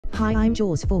Hi, I'm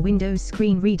Jaws for Windows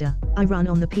Screen Reader. I run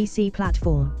on the PC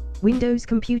platform. Windows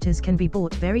computers can be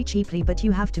bought very cheaply, but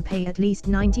you have to pay at least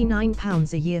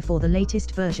 £99 a year for the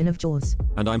latest version of JAWS.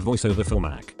 And I'm VoiceOver for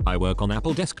Mac. I work on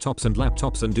Apple desktops and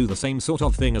laptops and do the same sort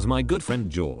of thing as my good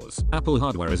friend JAWS. Apple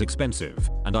hardware is expensive,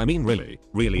 and I mean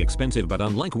really expensive, but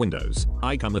unlike Windows,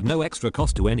 I come with no extra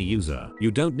cost to any user. You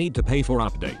don't need to pay for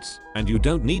updates, and you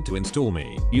don't need to install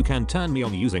me. You can turn me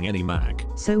on using any Mac.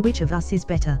 So which of us is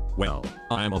better? Well,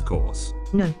 I am, of course.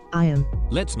 No, I am.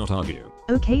 Let's not argue.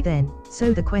 Okay then,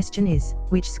 so the question is,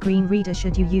 which screen reader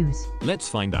should you use? Let's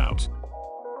find out.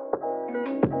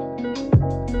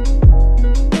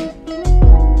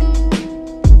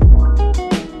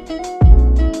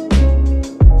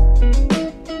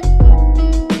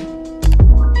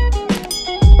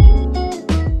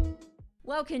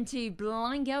 Welcome to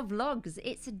Blind Girl Vlogs.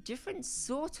 It's a different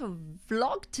sort of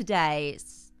vlog today.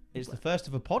 It's the first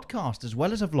of a podcast as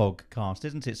well as a vlogcast,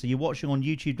 isn't it? So you're watching on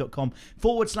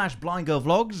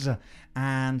youtube.com/blindgirlvlogs,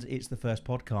 and it's the first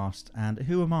podcast. And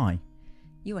who am I?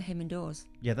 You are him indoors.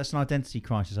 Yeah, that's an identity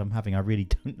crisis I'm having. I really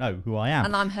don't know who I am.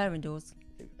 And I'm her indoors.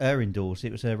 Her indoors.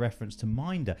 It was a reference to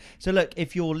Minder. So look,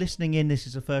 if you're listening in, this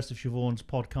is the first of Siobhan's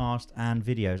podcast and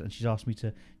videos, and she's asked me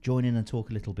to join in and talk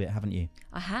a little bit, haven't you?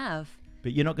 I have.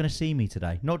 But you're not going to see me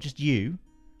today. Not just you.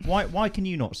 Why can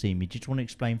you not see me? Do you just want to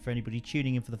explain for anybody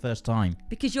tuning in for the first time?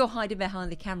 Because you're hiding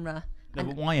behind the camera. No,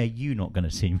 but why are you not going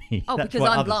to see me? Oh, because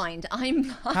I'm blind. I'm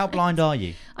blind. How blind are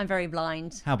you? I'm very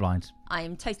blind. How blind? I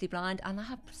am totally blind, and I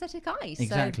have prosthetic eyes.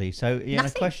 Exactly. So you're going to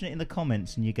nothing. question it in the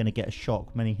comments, and you're going to get a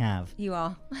shock. Many have. You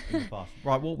are. In the past.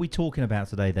 Right, what are we talking about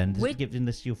today then? Given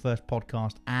this your first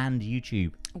podcast and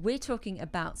YouTube. We're talking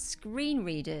about screen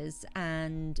readers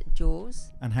and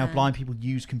JAWS. And how blind people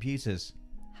use computers.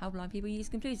 How blind people use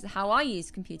computers, how I use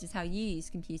computers, how you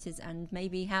use computers, and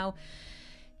maybe how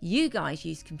you guys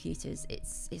use computers.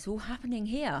 It's all happening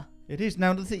here. It is.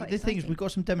 Now, the thing is, we've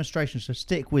got some demonstrations, so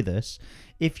stick with us.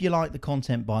 If you like the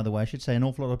content, by the way, I should say an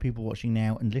awful lot of people watching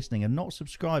now and listening are not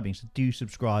subscribing, so do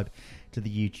subscribe to the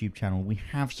YouTube channel. We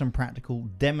have some practical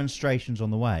demonstrations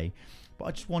on the way. But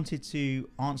I just wanted to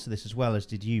answer this as well as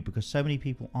did you, because so many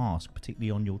people ask, particularly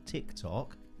on your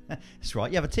TikTok. That's right.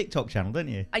 You have a TikTok channel, don't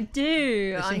you? I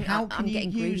do. They say, how can you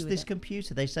use this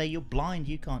computer? They say you're blind,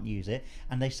 you can't use it.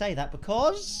 And they say that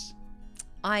because...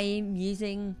 I'm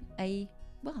using a,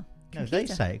 computer. No, they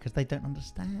say it because they don't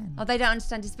understand. Oh, they don't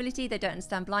understand disability. They don't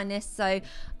understand blindness. So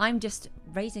I'm just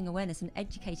raising awareness and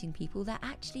educating people that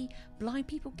actually blind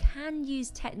people can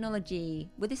use technology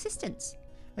with assistance.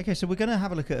 Okay, so we're going to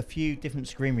have a look at a few different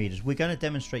screen readers. We're going to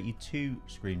demonstrate you 2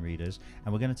 screen readers,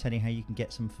 and we're going to tell you how you can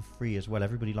get some for free as well.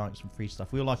 Everybody likes some free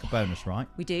stuff. We all like a bonus, right?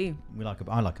 We do. I like a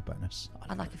bonus.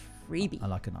 I like a freebie. I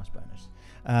like a nice bonus.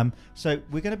 So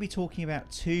we're going to be talking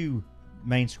about 2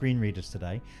 main screen readers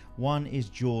today. One is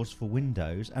JAWS for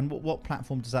Windows, and what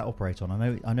platform does that operate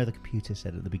on? I know the computer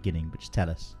said at the beginning, but just tell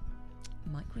us.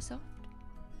 Microsoft.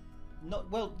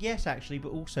 Well, yes, actually, but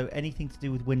also anything to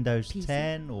do with Windows PC.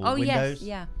 10 or Windows. Yes,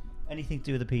 yeah. Anything to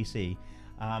do with the PC.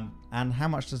 And how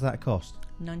much does that cost?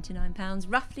 £99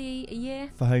 roughly a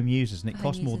year. For home users, and it For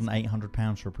costs home more than users.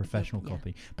 £800 for a professional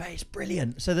copy. But it's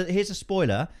brilliant. So here's a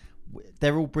spoiler.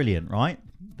 They're all brilliant, right?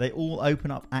 They all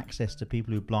open up access to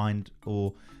people who are blind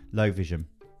or low vision.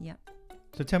 Yep.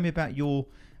 So tell me about your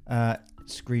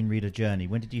screen reader journey.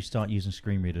 When did you start using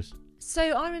screen readers? So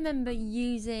I remember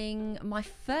using, my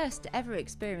first ever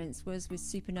experience was with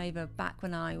Supernova back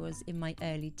when I was in my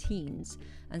early teens.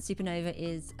 And Supernova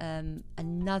is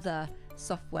another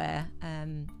software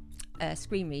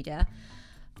screen reader.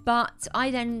 But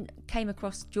I then came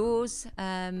across JAWS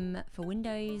for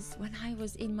Windows when I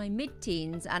was in my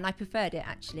mid-teens, and I preferred it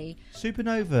actually.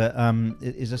 Supernova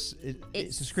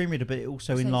it's a screen reader, but it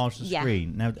also enlarged the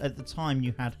screen. Now, at the time,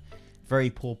 you had very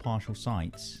poor partial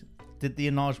sight. Did the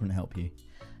enlargement help you?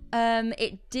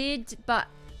 It did, but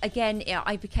again,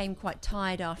 I became quite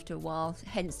tired after a while.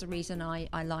 Hence the reason I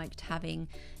liked having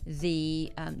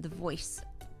the voice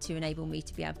to enable me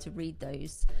to be able to read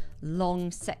those long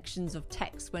sections of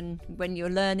text when you're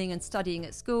learning and studying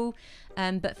at school.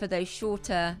 But for those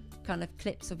shorter kind of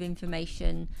clips of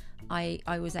information,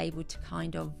 I was able to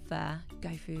kind of go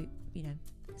through,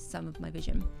 some of my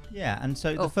vision. Yeah, and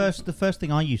so the first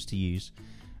thing I used to use.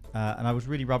 And I was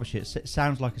really rubbish at it. It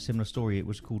sounds like a similar story. It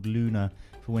was called Luna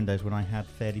for Windows when I had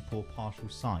fairly poor partial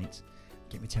sight. It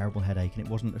gave me a terrible headache, and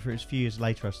it wasn't for a few years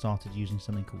later I started using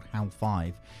something called HAL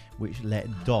 5, which let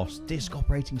DOS, Disk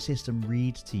Operating System,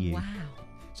 read to you. Wow.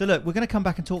 So look, we're going to come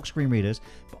back and talk screen readers,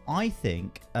 but I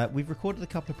think we've recorded a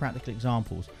couple of practical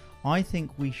examples. I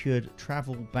think we should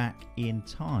travel back in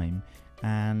time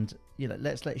and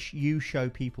let's let you show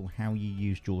people how you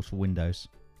use JAWS for Windows.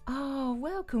 Oh,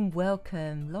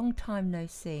 welcome. Long time no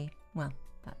see. Well,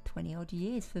 about 20 odd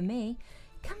years for me.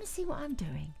 Come and see what I'm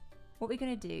doing. What we're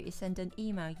going to do is send an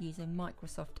email using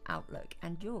Microsoft Outlook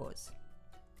and JAWS.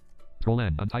 Control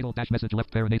N, untitled dash message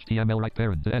left parent HTML right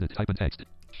parent to edit type and text.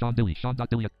 Sean Dilly,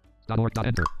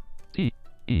 Sean.Dilly.org.enter.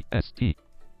 T-E-S-T.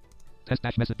 Test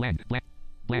dash message blank.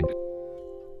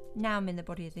 Now I'm in the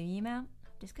body of the email. I'm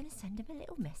just going to send him a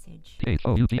little message.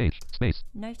 H-O-U-T-H space.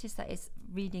 Notice that it's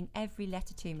reading every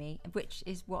letter to me, which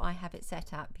is what I have it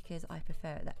set up because I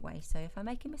prefer it that way. So if I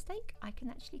make a mistake, I can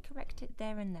actually correct it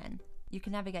there and then. You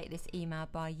can navigate this email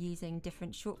by using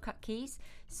different shortcut keys.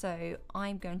 So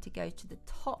I'm going to go to the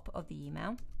top of the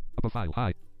email. Upper file,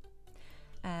 hi.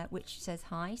 Which says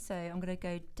hi. So I'm going to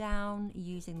go down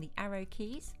using the arrow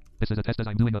keys. This is a test as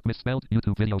I'm doing a misspelled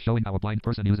YouTube video showing how a blind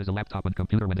person uses a laptop and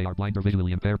computer when they are blind or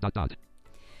visually impaired.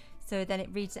 So then it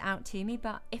reads it out to me,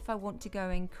 but if I want to go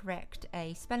and correct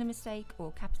a spelling mistake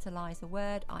or capitalize a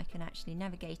word, I can actually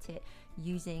navigate it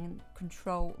using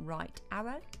Control right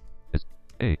arrow.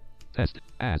 A test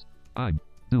as I'm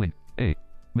doing a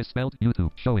misspelled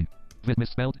YouTube showing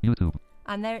misspelled YouTube.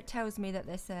 And there it tells me that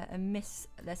there's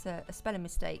a spelling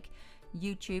mistake.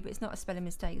 YouTube, it's not a spelling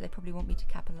mistake. They probably want me to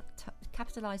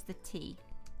capitalize the T.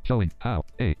 Showing how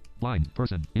a blind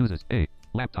person uses a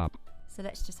laptop. So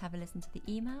let's just have a listen to the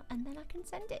email and then I can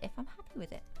send it if I'm happy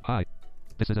with it. Hi.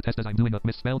 This is a test as I'm doing a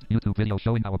misspelled YouTube video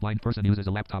showing how a blind person uses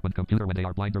a laptop and computer when they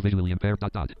are blind or visually impaired.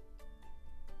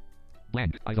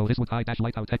 Blank. I go this would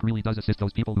highlight how tech really does assist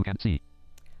those people who can't see.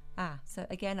 So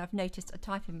again, I've noticed a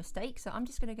typing mistake, so I'm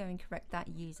just going to go and correct that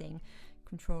using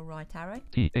Control right arrow.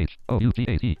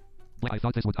 T-H-O-U-G-A-T. I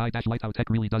thought this would highlight how tech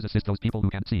really does assist those people who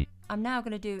can't see. I'm now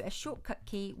going to do a shortcut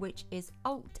key, which is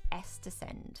Alt-S to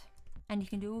send. And you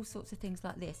can do all sorts of things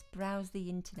like this. Browse the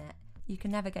internet. You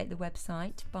can navigate the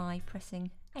website by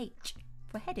pressing H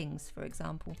for headings, for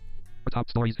example. Top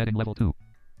stories heading level 2.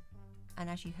 And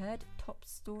as you heard, top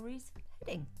stories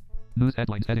heading. News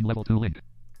headlines heading level 2 link.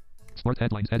 Sport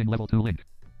headlines heading level 2 link.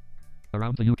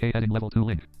 Around the UK heading level 2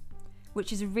 link.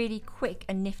 Which is a really quick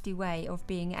and nifty way of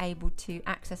being able to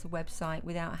access a website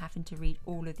without having to read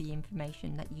all of the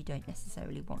information that you don't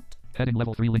necessarily want. Heading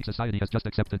level 3 link. Society has just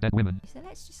accepted dead women. So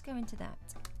let's just go into that.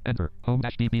 Enter.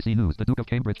 Home-BBC News. The Duke of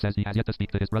Cambridge says he has yet to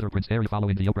speak to his brother Prince Harry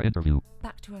following the Oprah interview.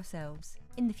 Back to ourselves.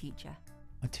 In the future.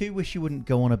 I too wish you wouldn't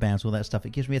go on about all that stuff.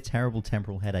 It gives me a terrible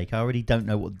temporal headache. I already don't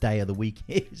know what day of the week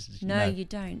is. No, you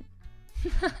don't.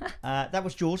 That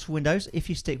was JAWS for Windows. If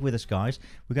you stick with us, guys,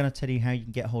 we're going to tell you how you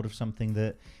can get hold of something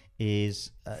that is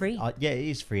free. Yeah, it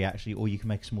is free actually, or you can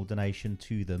make a small donation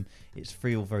to them. It's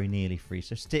free or very nearly free.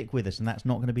 So stick with us, and that's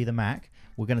not going to be the Mac.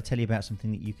 We're going to tell you about something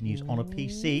that you can use on a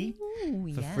PC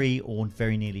for free or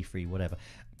very nearly free, whatever.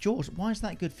 JAWS, why is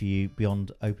that good for you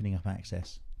beyond opening up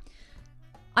access?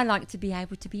 I like to be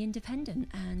able to be independent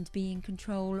and be in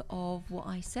control of what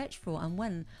I search for. And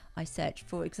when I search,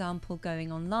 for example,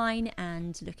 going online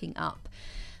and looking up,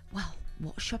 well,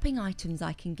 what shopping items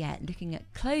I can get, looking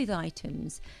at clothes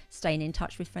items, staying in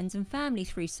touch with friends and family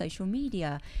through social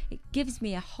media. It gives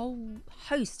me a whole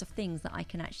host of things that I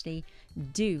can actually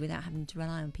do without having to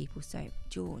rely on people. So,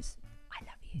 JAWS, I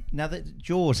love you. Now that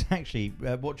JAWS actually,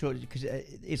 what JAWS, because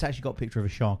it's actually got a picture of a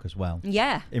shark as well.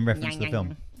 Yeah. In reference to the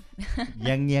film.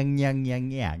 Yang, yang, yang,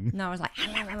 yang, yang. No, I was like,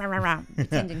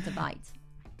 pretending to bite.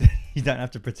 You don't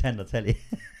have to pretend, I tell you.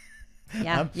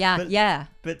 Yeah.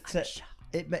 But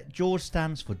JAWS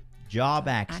stands for Job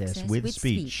Access with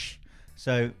Speech.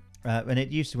 So, and it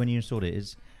used to, when you installed it,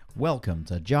 is welcome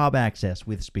to Job Access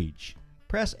with Speech.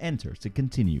 Press enter to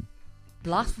continue.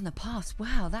 Blast from the past.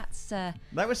 Wow, that's... That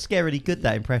was scarily good,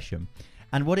 that impression.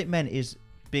 And what it meant is,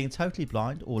 being totally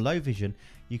blind or low vision,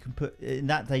 you can put, in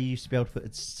that day you used to be able to put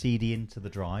a CD into the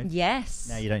drive. Yes.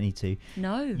 Now you don't need to.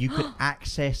 No. You could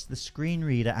access the screen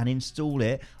reader and install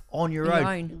it on your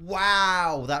own.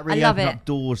 Wow, that really opened up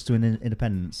doors to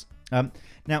independence.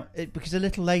 Now, because a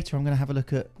little later I'm going to have a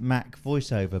look at Mac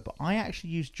VoiceOver, but I actually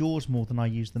use JAWS more than I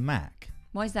use the Mac.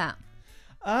 Why is that?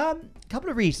 A couple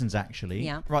of reasons, actually.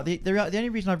 Yeah. Right, the only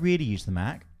reason I really use the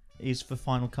Mac is for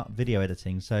Final Cut video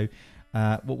editing. So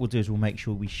what we'll do is we'll make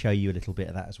sure we show you a little bit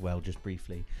of that as well, just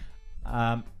briefly.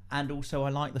 And also I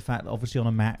like the fact that obviously on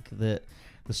a Mac that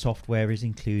the software is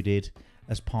included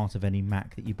as part of any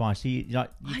Mac that you buy. So you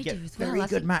get very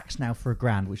good Macs now for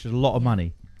 $1,000, which is a lot of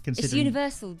money. It's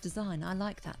universal design. I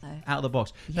like that though. Out of the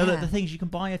box. Yeah. No, the things you can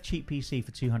buy a cheap PC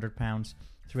for £200,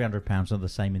 £300 are the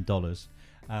same in dollars.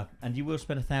 And you will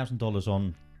spend $1,000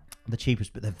 on the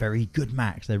cheapest, but they're very good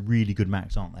Macs. They're really good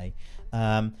Macs, aren't they?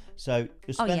 So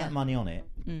you'll spend that money on it.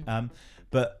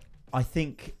 But I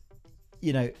think,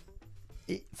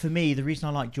 for me, the reason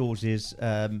I like JAWS is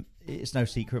it's no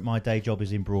secret my day job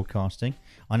is in broadcasting.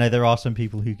 I know there are some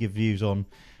people who give views on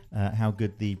how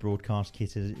good the broadcast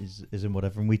kit is and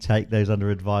whatever, and we take those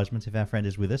under advisement if our friend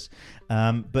is with us.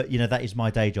 But that is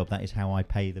my day job. That is how I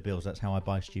pay the bills. That's how I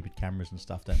buy stupid cameras and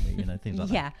stuff, don't we? Things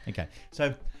like Yeah. that. Okay,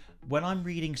 so when I'm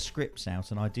reading scripts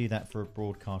out, and I do that for a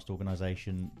broadcast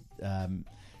organisation,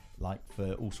 like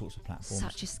for all sorts of platforms.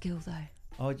 Such a skill, though.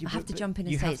 Oh, I have to jump in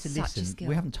and say it's such a skill.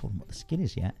 We haven't told them what the skill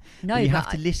is yet. No, but you but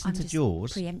have to listen I'm to just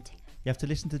JAWS. preempting. You have to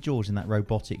listen to JAWS in that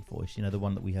robotic voice, the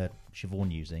one that we heard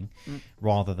Siobhan using,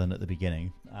 rather than at the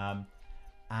beginning.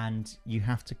 And you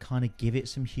have to kind of give it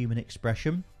some human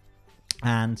expression.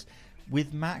 And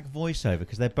with Mac VoiceOver,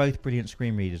 because they're both brilliant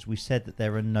screen readers, we said that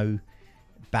there are no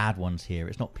bad ones here.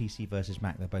 It's not PC versus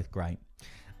Mac. They're both great.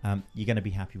 You're going to be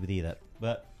happy with either.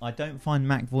 But I don't find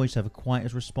Mac VoiceOver quite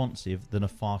as responsive than a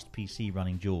fast PC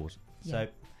running JAWS. Yeah. So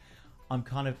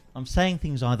I'm saying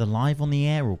things either live on the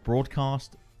air or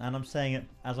broadcast, and I'm saying it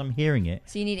as I'm hearing it.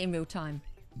 So you need it in real time.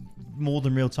 More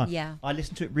than real time. Yeah. I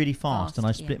listen to it really fast and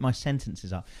I split my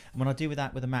sentences up. And when I do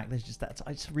that with a Mac, there's just that.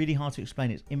 It's really hard to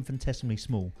explain. It's infinitesimally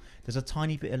small. There's a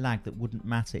tiny bit of lag that wouldn't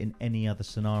matter in any other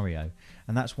scenario,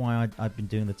 and that's why I've been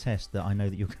doing the test that I know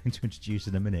that you're going to introduce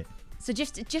in a minute. So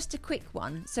just a quick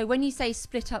one. So when you say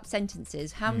split up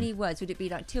sentences, how many words would it be?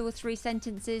 Like 2 or 3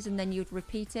 sentences, and then you'd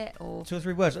repeat it, or 2 or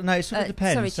 3 words? No, it sort of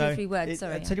depends. Sorry, 2 or 3 words.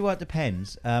 I tell you what, it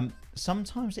depends.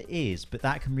 Sometimes it is, but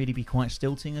that can really be quite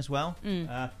stilting as well.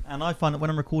 And I find that when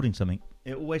I'm recording something,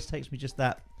 it always takes me just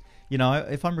that.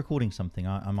 If I'm recording something,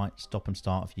 I might stop and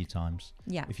start a few times.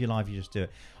 Yeah. If you're live, you just do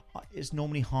it. It's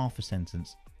normally half a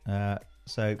sentence.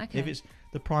 So if it's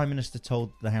the Prime Minister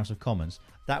told the House of Commons,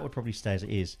 that would probably stay as it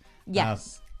is.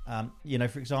 Yes.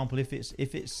 For example, if there's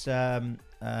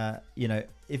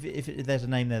a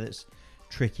name there that's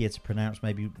trickier to pronounce,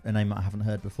 maybe a name I haven't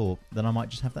heard before, then I might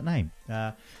just have that name.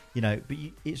 But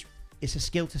it's a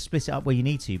skill to split it up where you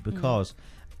need to, because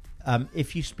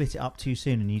if you split it up too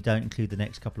soon and you don't include the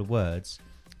next couple of words,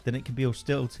 then it can be all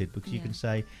stilted, because you can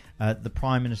say the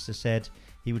Prime Minister said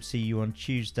he would see you on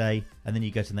Tuesday, and then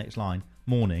you go to the next line,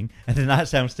 morning, and then that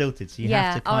sounds stilted. So you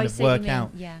have to kind of work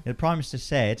out. Yeah. The Prime Minister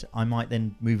said, I might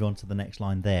then move on to the next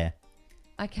line there.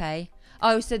 Okay.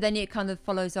 Oh, so then it kind of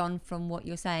follows on from what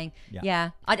you're saying.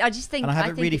 Yeah. I just think... And I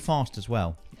have it really fast as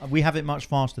well. We have it much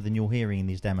faster than you're hearing in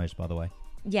these demos, by the way.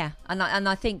 Yeah, and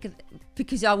I think,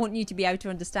 because I want you to be able to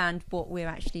understand what we're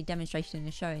actually demonstrating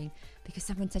and showing, because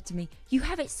someone said to me, you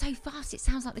have it so fast, it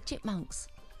sounds like the Chipmunks.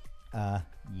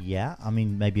 Yeah, I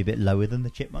mean, maybe a bit lower than the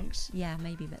Chipmunks. Yeah,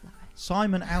 maybe a bit lower.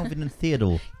 Simon, Alvin and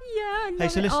Theodore. Yeah, hey,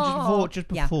 so listen, just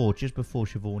before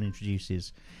Siobhan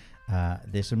introduces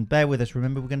this, and bear with us,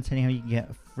 remember we're going to tell you how you can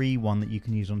get a free one that you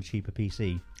can use on a cheaper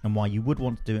PC, and why you would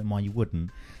want to do it and why you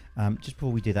wouldn't. Just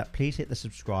before we do that, please hit the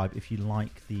subscribe if you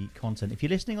like the content. If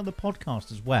you're listening on the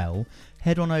podcast as well,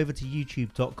 head on over to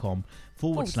youtube.com /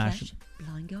 Blind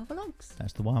Girl Vlogs.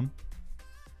 That's the one.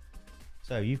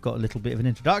 So you've got a little bit of an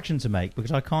introduction to make,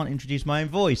 because I can't introduce my own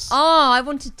voice. Oh, I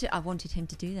wanted him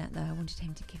to do that, though. I wanted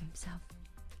him to give himself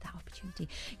that opportunity.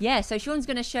 Yeah, so Sean's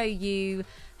going to show you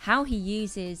how he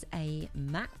uses a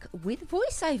Mac with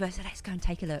VoiceOver. So let's go and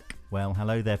take a look. Well,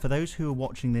 hello there. For those who are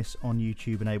watching this on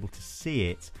YouTube and able to see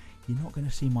it, you're not going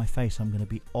to see my face. I'm going to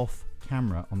be off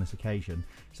camera on this occasion.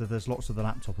 So there's lots of the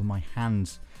laptop and my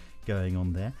hands going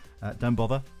on there. Don't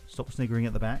bother. Stop sniggering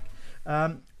at the back.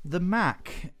 The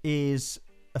Mac is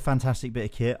a fantastic bit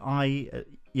of kit. I,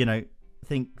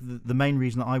 think the main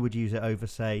reason that I would use it over,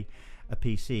 say, a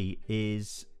PC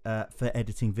is for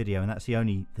editing video, and that's the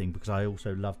only thing, because I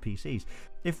also love PCs.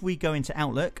 If we go into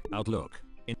Outlook,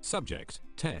 in subject,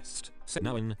 test,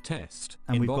 now in test,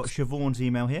 and inbox, we've got Siobhan's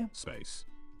email here. Space,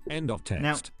 end of text.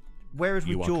 Now, whereas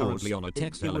with JAWS,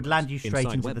 it would land you straight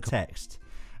into the text.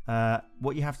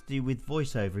 What you have to do with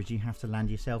VoiceOver is you have to land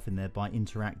yourself in there by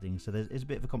interacting. So it's a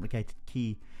bit of a complicated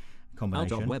key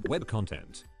combination. Out of web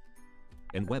content.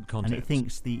 In web content. And it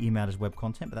thinks the email is web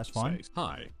content, but that's fine. Space.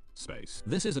 Hi. Space.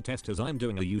 This is a test, as I'm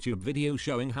doing a YouTube video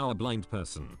showing how a blind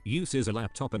person uses a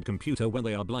laptop and computer when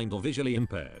they are blind or visually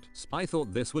impaired. I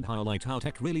thought this would highlight how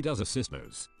tech really does assist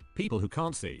those people who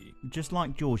can't see. Just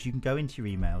like JAWS, you can go into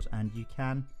your emails and you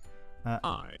can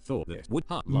I thought this would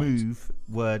move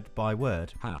word by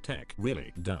word. How tech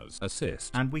really does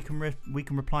assist. And we can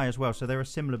reply as well. So there are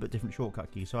similar but different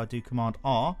shortcut keys. So I do Command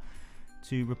R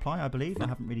to reply, I believe. I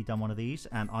haven't really done one of these,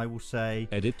 and I will say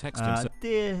edit text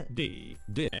dear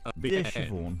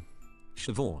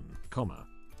Siobhan, comma,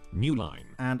 new line.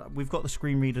 And we've got the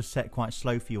screen reader set quite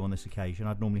slow for you on this occasion.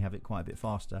 I'd normally have it quite a bit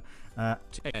faster.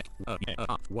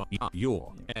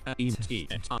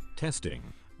 Testing.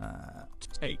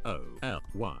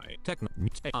 A-O-L-Y. Techno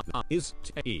is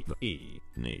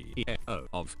T-E-E-N-E-O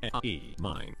of E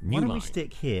mine. Why don't we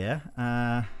stick here?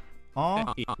 Are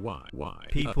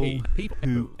people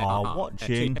who are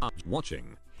watching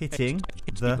hitting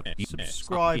the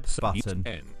subscribe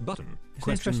button? It's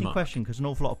an interesting question because an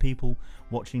awful lot of people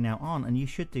watching now aren't, and you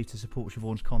should do to support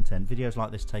Siobhan's content. Videos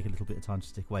like this take a little bit of time to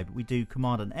stick away, but we do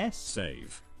Command and S.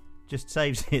 Save. Just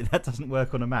saves it. That doesn't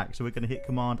work on a Mac, so we're going to hit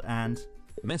Command and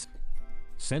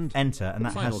send enter, and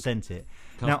that has sent it.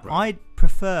 Now, Pro. I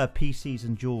prefer PCs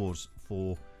and JAWS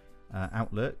for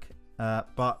Outlook,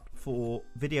 but for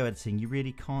video editing, you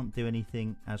really can't do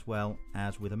anything as well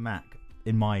as with a Mac,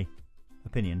 in my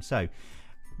opinion. So,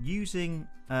 using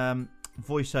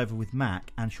VoiceOver with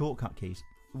Mac and shortcut keys,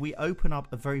 we open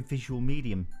up a very visual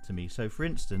medium to me. So, for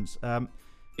instance,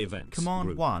 Events Command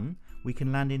group. 1, we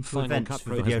can land into Final events Cut for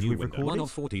Pro videos has new we've window. recorded. 1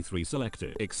 of 43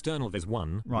 selected. External Viz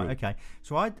 1. Right, group. okay.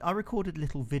 So I recorded a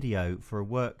little video for a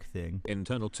work thing.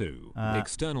 Internal 2.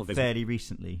 External Viz fairly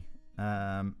recently.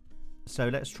 So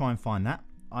let's try and find that.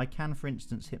 I can, for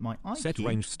instance, hit my I Set key,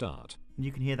 range start. and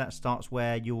you can hear that starts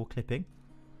where you're clipping.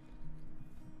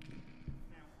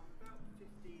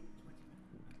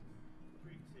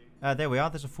 There we are.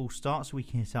 There's a full start, so we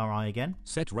can hit our I again.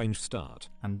 Set range start.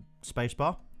 And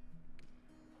spacebar.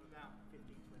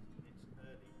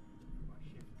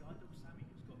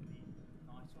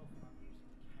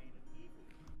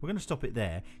 We're going to stop it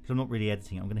there because I'm not really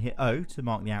editing it. I'm going to hit O to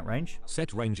mark the out range.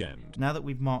 Set range end. Now that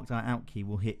we've marked our out key,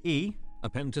 we'll hit E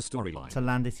Append to storyline. to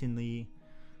land it in the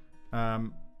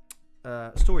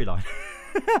storyline.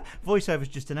 VoiceOver's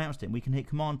just announced it. We can hit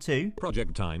Command 2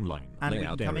 Project timeline. and we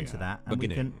Layout can come area. into that and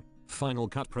Beginning. we can Final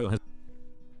Cut Pro has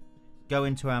go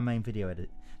into our main video edit.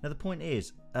 Now the point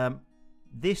is,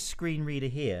 this screen reader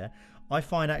here, I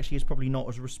find actually is probably not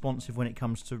as responsive when it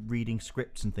comes to reading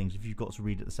scripts and things if you've got to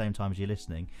read at the same time as you're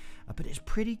listening. But it's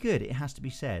pretty good, it has to be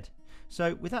said.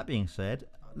 So with that being said,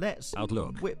 let's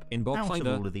Outlook, whip Inbox out Finder,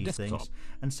 of all of these desktop. things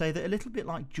and say that a little bit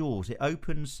like JAWS, it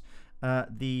opens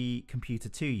the computer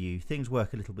to you. Things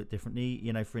work a little bit differently.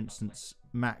 You know, for instance,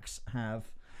 Macs have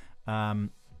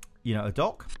you know, a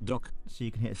dock. Dock. So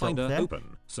you can hit a Finder dock there.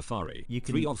 open. Safari. You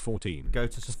can 3 of 14. Go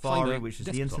to Safari, Finder, which is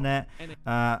the desktop. internet.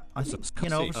 I think, you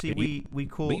know, obviously we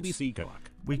caught BBC Coac.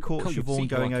 Siobhan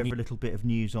going over a little bit of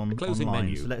news Closing online.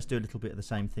 menu. So let's do a little bit of the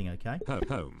same thing, okay?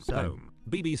 Home. So- Home.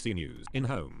 BBC News. In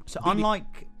home. So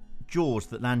unlike JAWS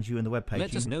that lands you in the web page,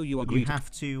 Let us know you agree. you have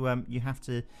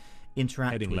to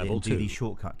interact Heading with it level and do 2. these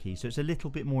shortcut keys. So it's a little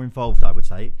bit more involved, I would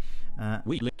say.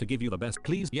 We link to give you the best.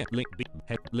 Please, yeah,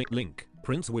 link.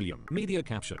 Prince William. Media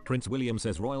capture. Prince William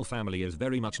says royal family is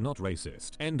very much not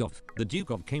racist. End of. The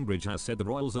Duke of Cambridge has said the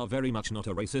royals are very much not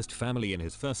a racist family in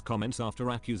his first comments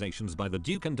after accusations by the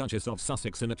Duke and Duchess of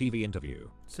Sussex in a TV interview.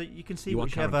 So you can see You are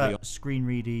whichever currently- screen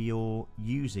reader you're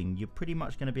using, you're pretty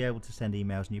much going to be able to send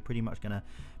emails and you're pretty much going to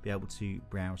be able to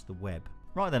browse the web.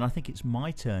 Right then, I think it's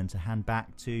my turn to hand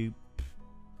back to...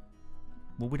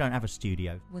 Well, we don't have a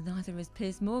studio. Well, neither is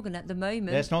Piers Morgan at the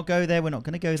moment. Let's not go there. We're not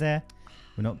going to go there.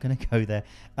 We're not going to go there.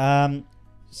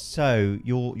 So,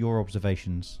 your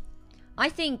observations. I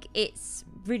think it's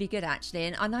really good actually,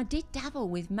 and I did dabble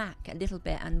with Mac a little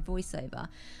bit and VoiceOver,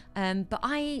 but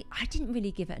I didn't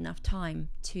really give it enough time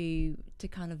to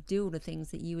kind of do all the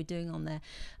things that you were doing on there.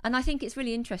 And I think it's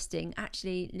really interesting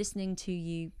actually listening to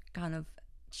you kind of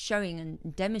showing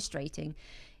and demonstrating.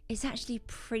 It's actually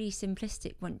pretty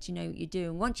simplistic once you know what you're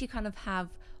doing. Once you kind of have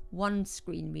one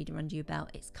screen reader under your belt,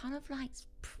 it's kind of like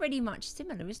pretty much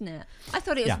similar, isn't it? I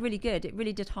thought it was really good. It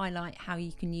really did highlight how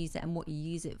you can use it and what you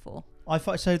use it for.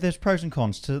 So there's pros and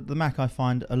cons. To the Mac, I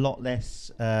find a lot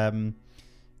less involved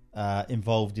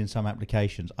in some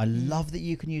applications. I love that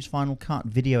you can use Final Cut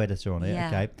video editor on it. Yeah.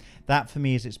 Okay, that for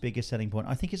me is its biggest selling point.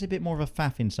 I think it's a bit more of a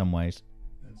faff in some ways.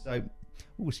 So,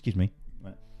 oh, excuse me.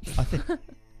 I think.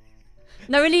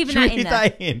 No, we're leaving that in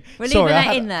there. We're leaving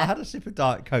that in there. I had a sip of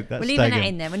Diet Coke. That's We're leaving that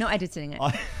in there. We're not editing it.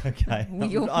 Okay.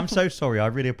 I'm so sorry. I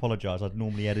really apologise. I'd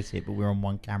normally edit it, but we're on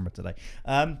one camera today.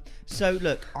 So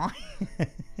look,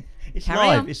 it's Carry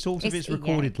live. on. It's sort of it's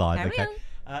recorded live. Carry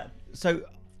Okay. So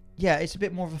yeah, it's a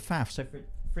bit more of a faff. So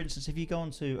for instance, if you go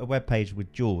onto a web page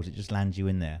with JAWS, it just lands you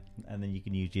in there, and then you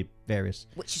can use your various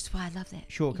Which is why I love it.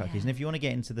 shortcut keys. And if you want to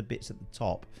get into the bits at the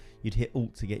top, you'd hit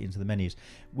Alt to get into the menus.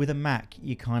 With a Mac,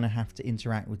 you kind of have to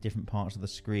interact with different parts of the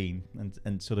screen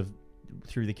and sort of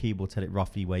through the keyboard tell it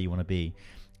roughly where you want to be.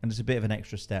 And it's a bit of an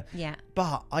extra step. Yeah.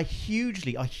 But I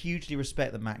hugely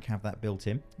respect that Mac have that built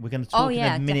in. We're going to talk in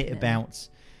a minute definitely. about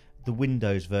the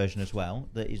Windows version as well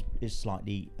that is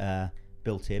slightly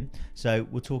built in. So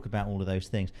we'll talk about all of those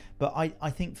things. But I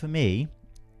think for me,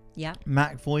 Yeah.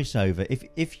 Mac VoiceOver,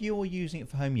 if you're using it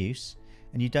for home use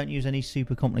and you don't use any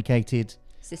super complicated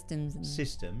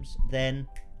systems, then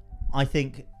I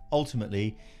think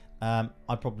ultimately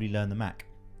I'd probably learn the Mac.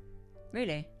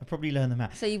 Really? I'd probably learn the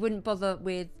Mac. So you wouldn't bother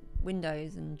with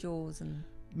Windows and JAWS and...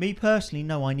 Me personally,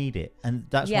 no, I need it, and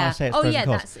that's why I say it's oh pros yeah,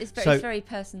 and cons. it's very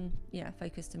person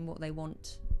focused on what they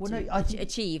want to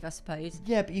achieve, I suppose.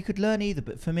 Yeah, but you could learn either.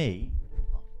 But for me,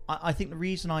 I think the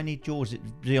reason I need JAWS,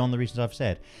 beyond the reasons I've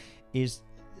said, is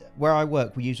where I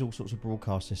work, we use all sorts of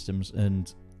broadcast systems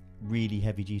and really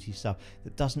heavy duty stuff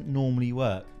that doesn't normally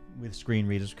work with screen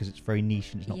readers because it's very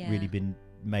niche and it's not really been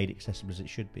made accessible as it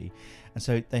should be, and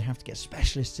so they have to get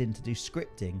specialists in to do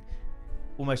scripting,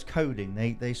 almost coding.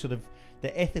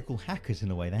 They're ethical hackers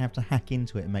in a way. They have to hack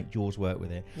into it and make JAWS work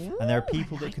with it. Ooh, and there are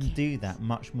people that can do that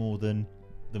much more than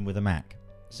with a Mac.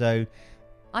 So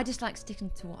I just like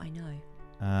sticking to what I know.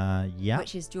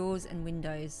 Which is JAWS and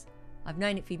Windows. I've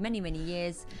known it for many, many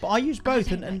years. But I use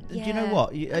both, and do you know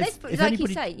what? If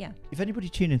anybody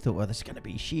tuned in and thought, well, there's going to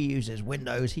be, she uses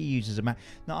Windows, he uses a Mac.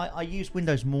 No, I use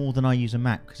Windows more than I use a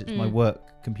Mac because it's my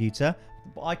work computer.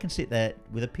 But I can sit there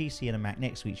with a PC and a Mac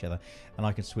next to each other, and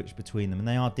I can switch between them, and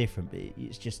they are different. But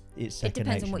it's second It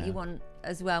depends on what nature you now. want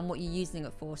as well and what you're using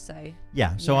it for. So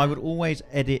I would always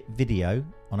edit video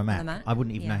on a Mac. I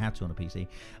wouldn't even know how to on a PC.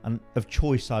 And of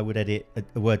choice, I would edit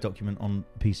a Word document on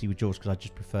PC with JAWS because I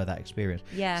just prefer that experience.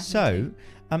 Yeah. So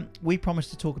we promised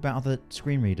to talk about other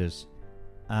screen readers,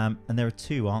 and there are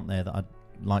two, aren't there, that I'd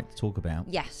like to talk about?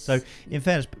 Yes. So in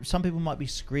fairness, some people might be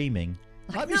screaming.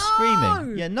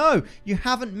 No! Yeah, no, you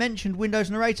haven't mentioned Windows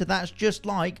Narrator. That's just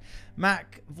like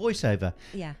Mac VoiceOver.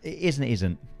 Yeah. It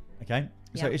isn't. Okay.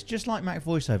 So it's just like Mac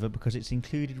VoiceOver because it's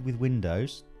included with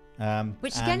Windows.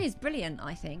 Which again is brilliant,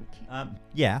 I think.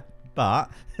 Yeah,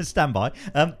 but stand by.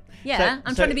 I'm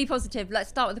trying to be positive. Let's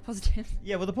start with the positive.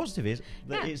 Yeah, well, the positive is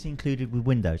that it's included with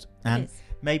Windows, and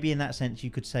maybe in that sense you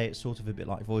could say it's sort of a bit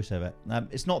like VoiceOver.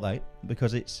 It's not though,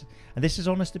 because and this is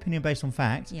honest opinion based on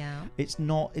fact. Yeah. It's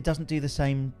not. It doesn't do the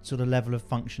same sort of level of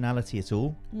functionality at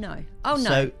all. No. Oh no.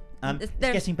 So it's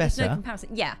getting better. There's no comparison.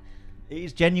 Yeah. It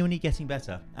is genuinely getting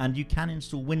better, and you can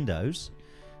install Windows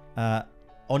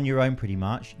on your own pretty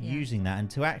much using that. And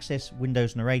to access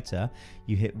Windows Narrator,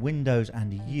 you hit Windows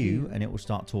and U, and it will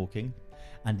start talking.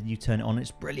 And then you turn it on. It's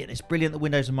brilliant. It's brilliant that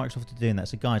Windows and Microsoft are doing that.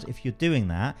 So guys, if you're doing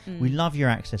that, we love your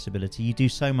accessibility. You do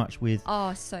so much with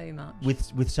so much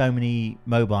with so many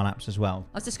mobile apps as well.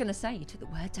 I was just going to say, you took the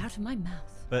words out of my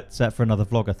mouth. But for another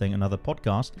vlog, I think, another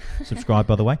podcast. Subscribe,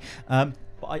 by the way.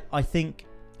 But I think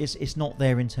it's not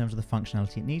there in terms of the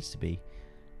functionality it needs to be.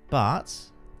 But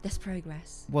there's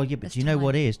progress. Well, yeah, but do you know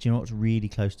what it is? Do you know what's really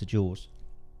close to JAWS?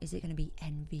 Is it going to be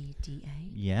NVDA?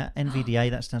 Yeah,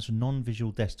 NVDA, that stands for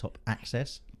Non-Visual Desktop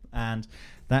Access, and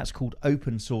that's called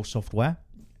open source software.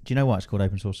 Do you know why it's called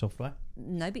open source software?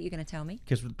 No, but you're going to tell me.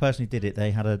 Because the person who did it, they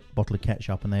had a bottle of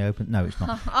ketchup and they opened... No, it's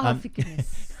not. For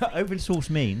goodness. Open source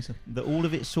means that all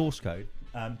of its source code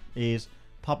is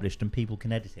published and people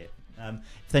can edit it.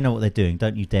 If they know what they're doing,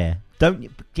 don't you dare. Don't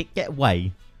get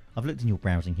away. I've looked in your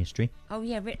browsing history. Oh,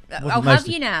 yeah. Have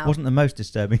you now? Wasn't the most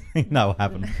disturbing thing. No, I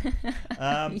haven't.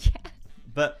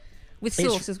 But with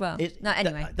source as well. No,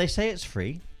 anyway. They say it's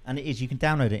free, and it is. You can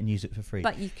download it and use it for free.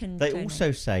 But you can They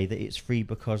also say that it's free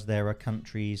because there are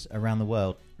countries around the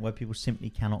world where people simply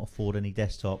cannot afford any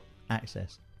desktop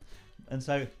access. And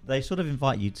so they sort of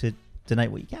invite you to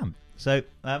donate what you can. So,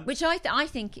 which I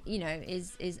think,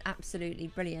 is absolutely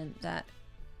brilliant that,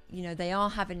 they are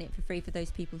having it for free for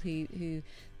those people who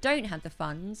don't have the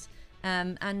funds.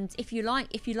 And if you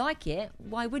like it,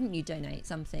 why wouldn't you donate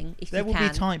something if there you will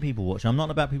can? be tight people watching. I'm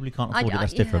not about people who can't afford it.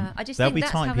 That's different. I just There'll think be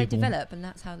that's tight how they people, develop and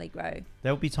that's how they grow.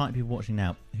 There will be tight people watching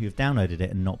now who have downloaded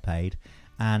it and not paid.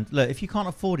 And look, if you can't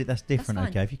afford it, that's different.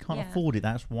 That's okay, if you can't afford it,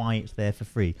 that's why it's there for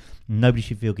free. Nobody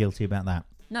should feel guilty about that.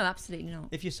 No, absolutely not.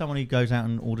 If you're someone who goes out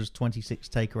and orders 26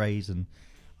 takeaways and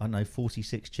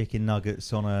 46 chicken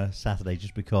nuggets on a Saturday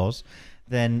just because,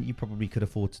 then you probably could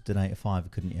afford to donate a £5,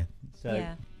 couldn't you?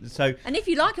 So, and if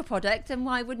you like a product, then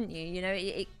why wouldn't you?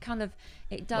 It does.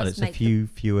 Well, it's make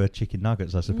fewer chicken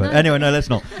nuggets, I suppose. No. Anyway, no, let's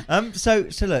not. So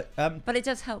look. But it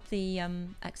does help the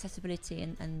accessibility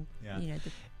and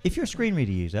if you're a screen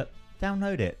reader user,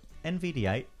 download it.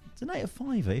 NVDA, donate a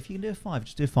 £5. If you can do a £5,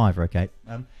 just do a £5, okay?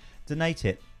 Donate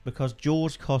it because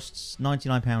JAWS costs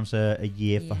 £99 a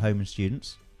year for home and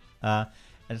students. And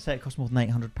I say it costs more than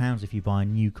 £800 if you buy a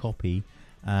new copy.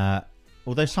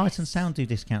 Although Sight and Sound do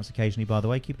discounts occasionally, by the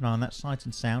way. Keep an eye on that. Sight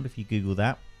and Sound, if you Google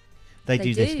that. They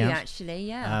do discounts. Actually,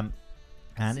 yeah.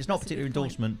 And it's not a particular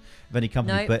endorsement of any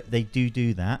company, but they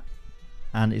do that.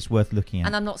 and it's worth looking at.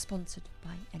 And I'm not sponsored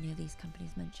by any of these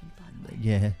companies mentioned, by the way.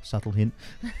 Yeah, subtle hint.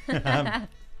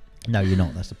 No, you're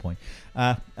not. That's the point.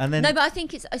 And then no, but I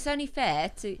think it's only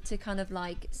fair to kind of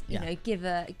like you know give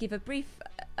a brief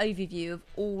overview of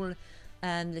all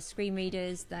the screen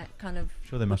readers that kind of.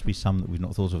 Sure, there must be some that we've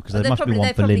not thought of because well, there must be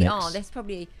one for Linux. There's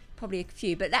probably a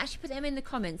few, but actually put them in the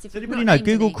comments. If Does anybody know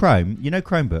Google Chrome? You know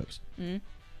Chromebooks.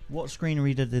 What screen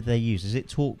reader did they use? Is it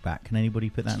TalkBack? Can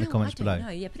anybody put that in the comments below? No,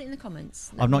 yeah, put it in the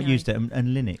comments. I've not used it. And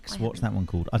Linux, what's that one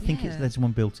called? I think there's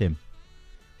one built in.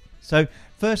 So,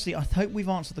 firstly, I hope we've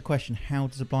answered the question, how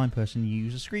does a blind person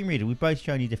use a screen reader? We've both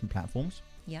shown you different platforms.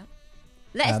 Yeah.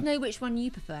 Let us know which one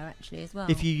you prefer, actually, as well.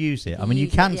 If you use it. I mean, you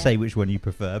can say which one you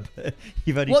prefer, but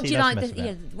you've only what seen do you us like? mess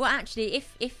about. Well, actually,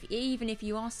 even if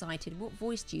you are sighted, what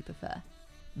voice do you prefer?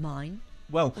 Mine.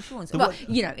 Well,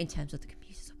 you know, in terms of the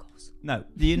computers, of course. No,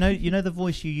 you know the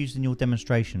voice you used in your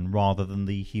demonstration rather than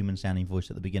the human-sounding voice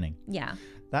at the beginning? Yeah.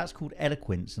 That's called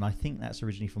eloquence, and I think that's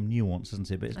originally from Nuance, isn't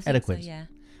it? But it's eloquence. So, yeah.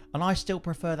 And I still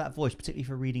prefer that voice, particularly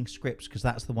for reading scripts, because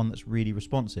that's the one that's really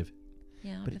responsive.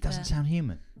 Yeah, but it doesn't sound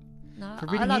human. No, for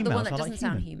reading I like emails, the one that doesn't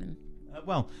sound human.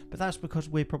 Well, but that's because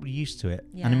we're probably used to it.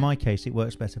 Yeah. And in my case, it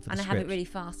works better for the script. And I have it really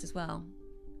fast as well.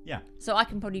 Yeah. So I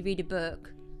can probably read a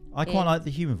book. I quite like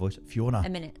the human voice. Fiona. A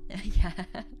minute. Yeah.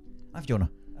 Hi, Fiona.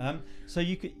 So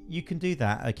you can do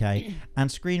that, okay. And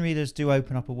screen readers do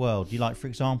open up a world. You like, for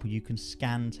example, you can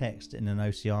scan text in an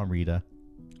OCR reader.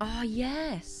 Oh,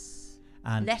 yes.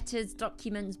 And letters,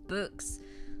 documents, books.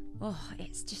 Oh, I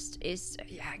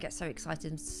get so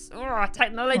excited. Oh,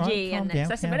 technology and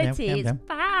accessibility is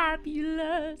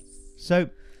fabulous. So,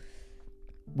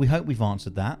 we hope we've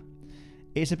answered that.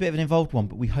 It's a bit of an involved one,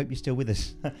 but we hope you're still with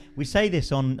us. We say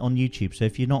this on YouTube, so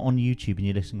if you're not on YouTube and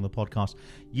you're listening to the podcast,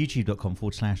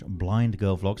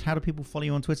 youtube.com/blindgirlvlogs. How do people follow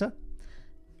you on Twitter?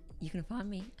 You can find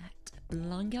me at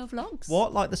Blind Girl Vlogs.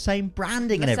 What? Like the same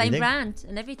branding and everything? The same brand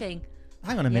and everything.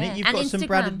 Hang on a minute, you've got some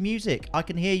branded music. I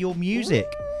can hear your music.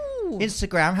 Ooh.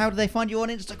 Instagram, how do they find you on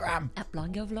Instagram? At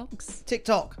Blind Girl Vlogs.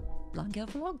 TikTok? Blind Girl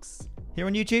Vlogs. Here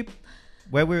on YouTube?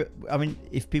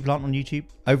 If people aren't on YouTube,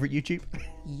 over at YouTube.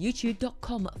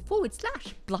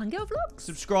 youtube.com/Blind Girl Vlogs.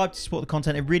 Subscribe to support the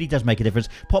content. It really does make a difference.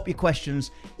 Pop your questions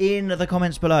in the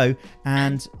comments below.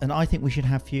 And I think we should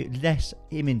have less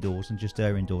him indoors and just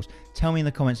her indoors. Tell me in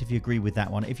the comments if you agree with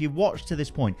that one. If you've watched to this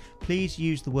point, please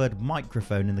use the word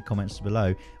microphone in the comments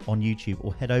below on YouTube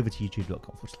or head over to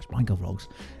youtube.com/Blind Girl Vlogs.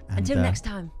 Until next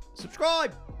time.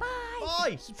 Subscribe. Bye.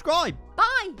 Bye. Subscribe.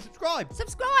 Bye. Subscribe.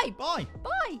 Subscribe. Bye.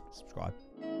 Bye. Subscribe.